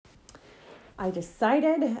I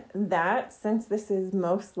decided that since this is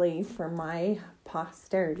mostly for my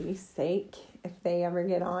posterity's sake, if they ever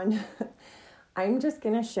get on, I'm just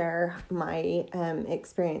going to share my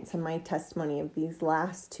experience and my testimony of these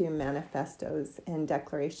last two manifestos and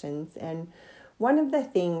declarations. And one of the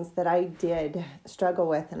things that I did struggle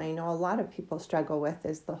with, and I know a lot of people struggle with,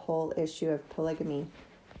 is the whole issue of polygamy.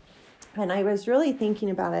 And I was really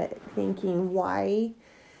thinking about it, thinking, why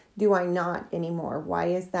do I not anymore? Why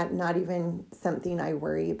is that not even something I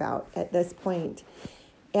worry about at this point?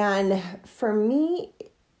 And for me,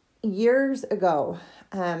 years ago,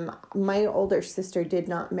 my older sister did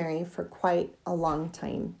not marry for quite a long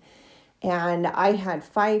time. And I had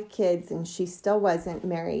 5 kids and she still wasn't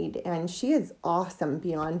married. And she is awesome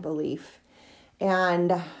beyond belief.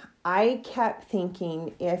 And I kept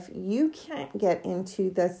thinking, if you can't get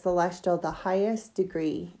into the celestial, the highest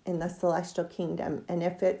degree in the celestial kingdom, and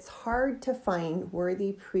if it's hard to find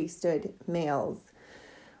worthy priesthood males,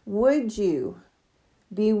 would you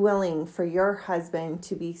be willing for your husband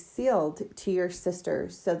to be sealed to your sister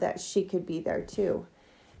so that she could be there too?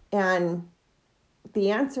 And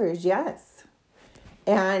the answer is yes.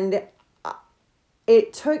 And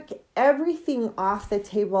it took everything off the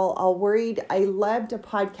table. I loved a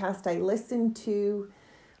podcast I listened to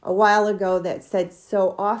a while ago that said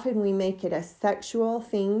so often we make it a sexual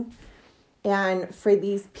thing. And for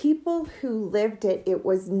these people who lived it, it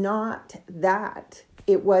was not that.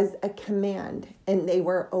 It was a command, and they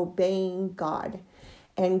were obeying God.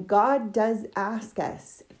 And God does ask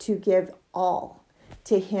us to give all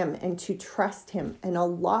to Him and to trust Him. And a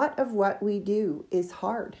lot of what we do is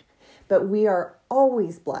hard. But we are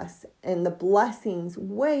always blessed, and the blessings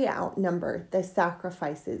way outnumber the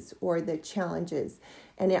sacrifices or the challenges.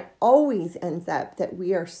 And it always ends up that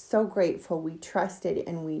we are so grateful we trusted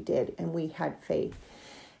and we did and we had faith.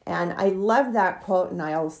 And I love that quote, and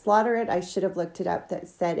I'll slaughter it. I should have looked it up, that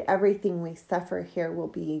said, everything we suffer here will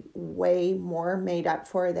be way more made up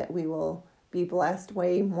for, that we will be blessed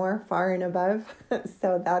way more far and above.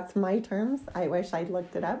 So that's my terms. I wish I'd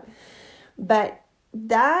looked it up. But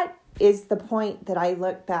that is the point that I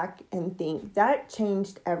look back and think that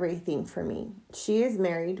changed everything for me. She is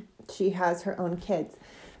married. She has her own kids.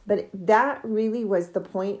 But that really was the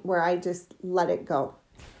point where I just let it go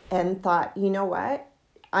and thought, you know what?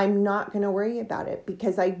 I'm not going to worry about it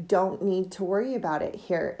because I don't need to worry about it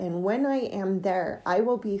here. And when I am there, I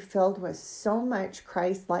will be filled with so much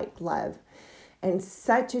Christ-like love and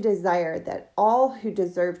such a desire that all who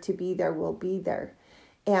deserve to be there will be there.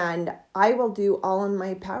 And I will do all in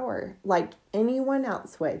my power, like anyone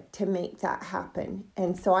else would, to make that happen.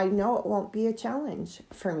 And so I know it won't be a challenge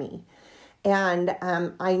for me. And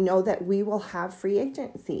I know that we will have free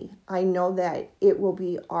agency. I know that it will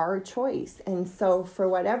be our choice. And so for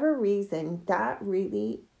whatever reason, that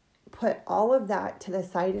really put all of that to the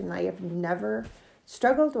side, and I have never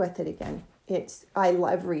struggled with it again. I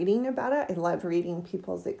love reading about it. I love reading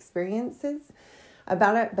people's experiences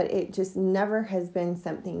about it, but it just never has been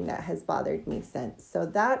something that has bothered me since. So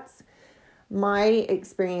that's my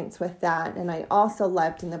experience with that. And I also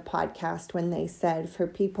loved in the podcast when they said for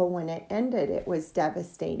people when it ended, it was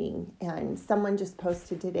devastating. And someone just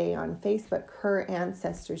posted today on Facebook her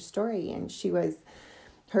ancestor's story, and she was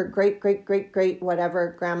her great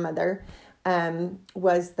whatever grandmother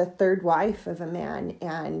was the 3rd wife of a man.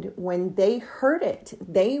 And when they heard it,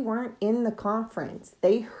 they weren't in the conference.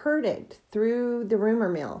 They heard it through the rumor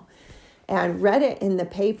mill and read it in the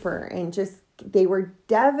paper, and just they were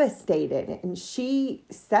devastated. And she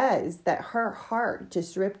says that her heart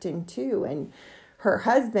just ripped in two, and her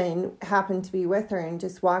husband happened to be with her and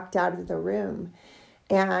just walked out of the room.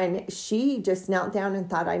 And she just knelt down and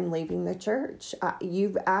thought, I'm leaving the church.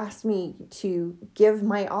 You've asked me to give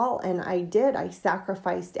my all, and I did. I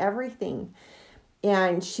sacrificed everything.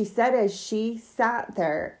 And she said as she sat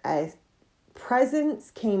there, a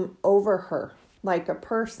presence came over her, like a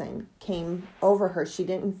person came over her. She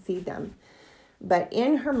didn't see them. But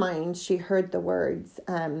in her mind, she heard the words,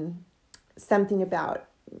 something about,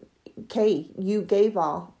 okay, you gave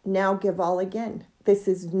all, now give all again. This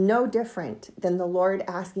is no different than the Lord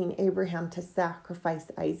asking Abraham to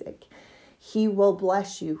sacrifice Isaac. He will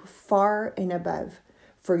bless you far and above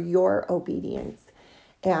for your obedience.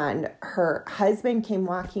 And her husband came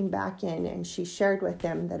walking back in, and she shared with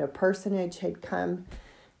him that a personage had come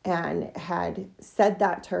and had said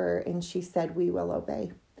that to her, and she said, we will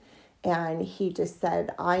obey. And he just said,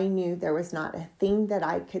 I knew there was not a thing that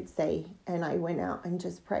I could say, and I went out and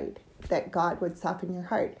just prayed that God would soften your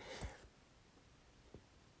heart.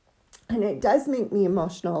 And it does make me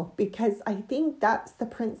emotional because I think that's the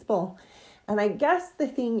principle And I guess the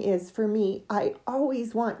thing is, for me, I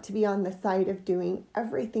always want to be on the side of doing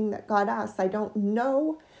everything that God asks. I don't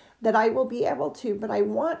know that I will be able to, but I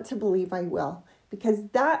want to believe I will, because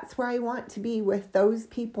that's where I want to be with those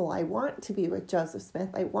people. I want to be with Joseph Smith.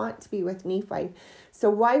 I want to be with Nephi. So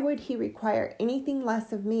why would he require anything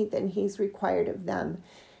less of me than he's required of them?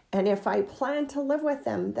 And if I plan to live with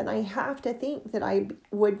them, then I have to think that I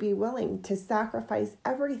would be willing to sacrifice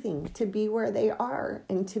everything to be where they are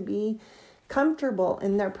and to be comfortable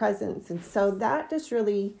in their presence. And so that just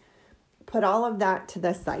really put all of that to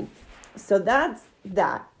the side. So that's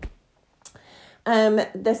that.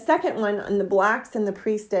 The second one on the blacks and the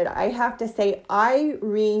priesthood, I have to say, I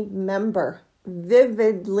remember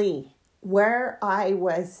vividly where I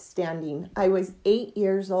was standing. I was 8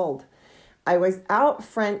 years old. I was out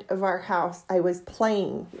front of our house. I was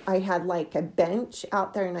playing. I had like a bench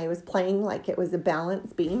out there and I was playing like it was a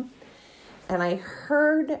balance beam. And I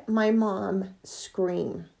heard my mom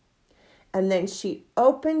scream. And then she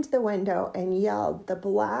opened the window and yelled, "The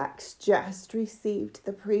blacks just received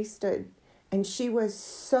the priesthood." And she was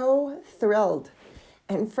so thrilled.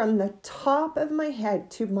 And from the top of my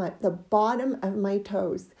head to the bottom of my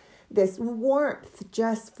toes, this warmth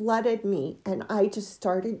just flooded me, and I just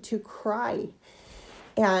started to cry.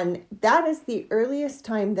 And that is the earliest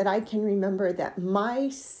time that I can remember that my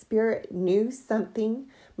spirit knew something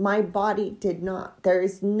my body did not. There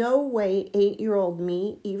is no way 8-year-old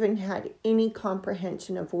me even had any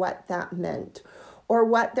comprehension of what that meant or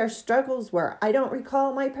what their struggles were. I don't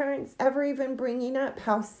recall my parents ever even bringing up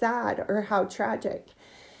how sad or how tragic.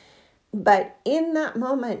 But in that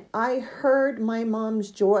moment, I heard my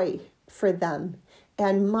mom's joy for them,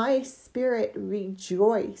 and my spirit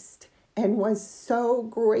rejoiced and was so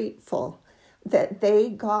grateful that they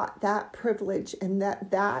got that privilege and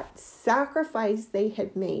that sacrifice they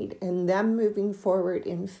had made and them moving forward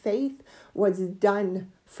in faith was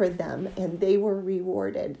done for them, and they were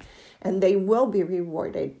rewarded, and they will be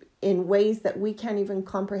rewarded in ways that we can't even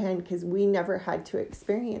comprehend because we never had to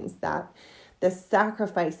experience that. The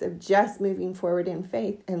sacrifice of just moving forward in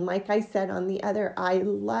faith. And like I said on the other, I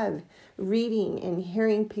love reading and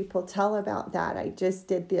hearing people tell about that. I just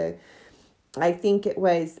did I think it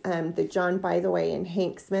was the John By the Way and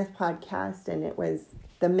Hank Smith podcast, and it was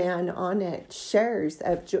the man on it shares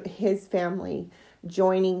of his family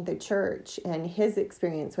joining the church and his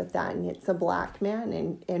experience with that. And it's a black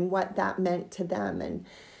man and what that meant to them. And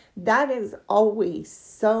that is always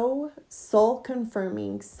so soul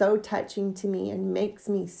confirming, so touching to me, and makes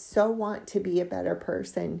me so want to be a better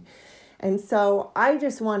person. And so I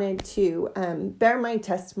just wanted to bear my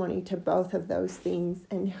testimony to both of those things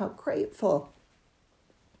and how grateful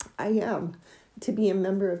I am to be a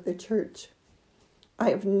member of the church. I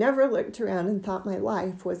have never looked around and thought my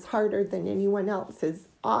life was harder than anyone else's.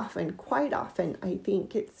 Quite often, I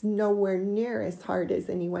think it's nowhere near as hard as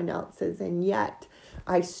anyone else's, and yet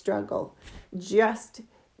I struggle just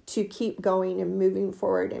to keep going and moving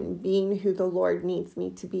forward and being who the Lord needs me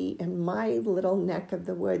to be in my little neck of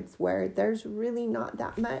the woods where there's really not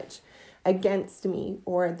that much against me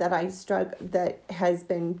or that I struggle that has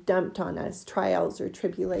been dumped on us, trials or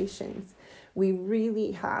tribulations. We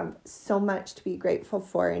really have so much to be grateful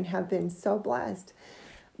for and have been so blessed.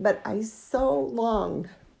 But I so long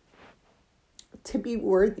to be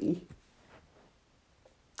worthy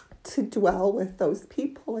to dwell with those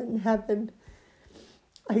people in heaven.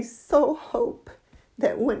 I so hope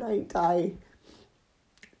that when I die,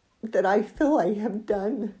 that I feel I have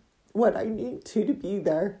done what I need to be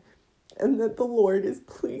there, and that the Lord is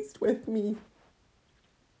pleased with me.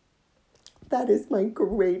 That is my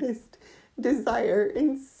greatest desire.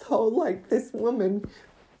 And so like this woman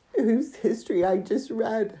whose history I just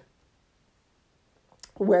read,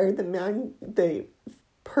 where the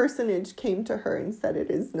personage came to her and said, "It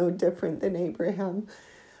is no different than Abraham."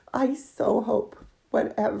 I so hope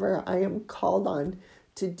whatever I am called on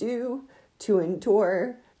to do, to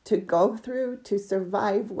endure, to go through, to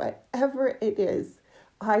survive, whatever it is,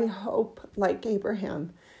 I hope, like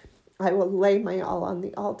Abraham, I will lay my all on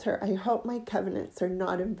the altar. I hope my covenants are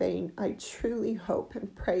not in vain. I truly hope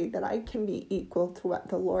and pray that I can be equal to what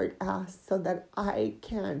the Lord asks so that I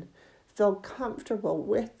can feel comfortable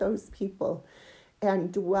with those people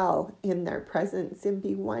and dwell in their presence and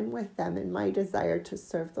be one with them in my desire to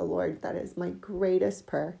serve the Lord. That is my greatest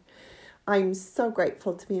prayer. I'm so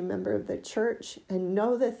grateful to be a member of the church and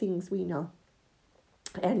know the things we know,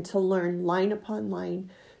 and to learn line upon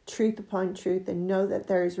line, truth upon truth, and know that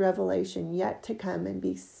there is revelation yet to come, and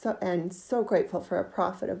be so grateful for a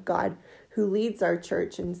prophet of God who leads our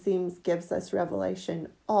church and gives us revelation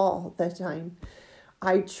all the time.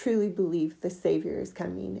 I truly believe the Savior is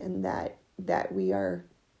coming, and that that we are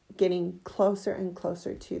getting closer and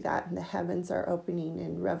closer to that, and the heavens are opening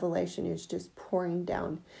and revelation is just pouring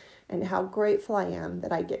down, and how grateful I am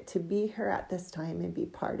that I get to be here at this time and be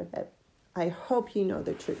part of it. I hope you know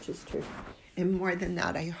the church is true. And more than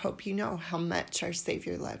that, I hope you know how much our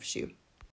Savior loves you.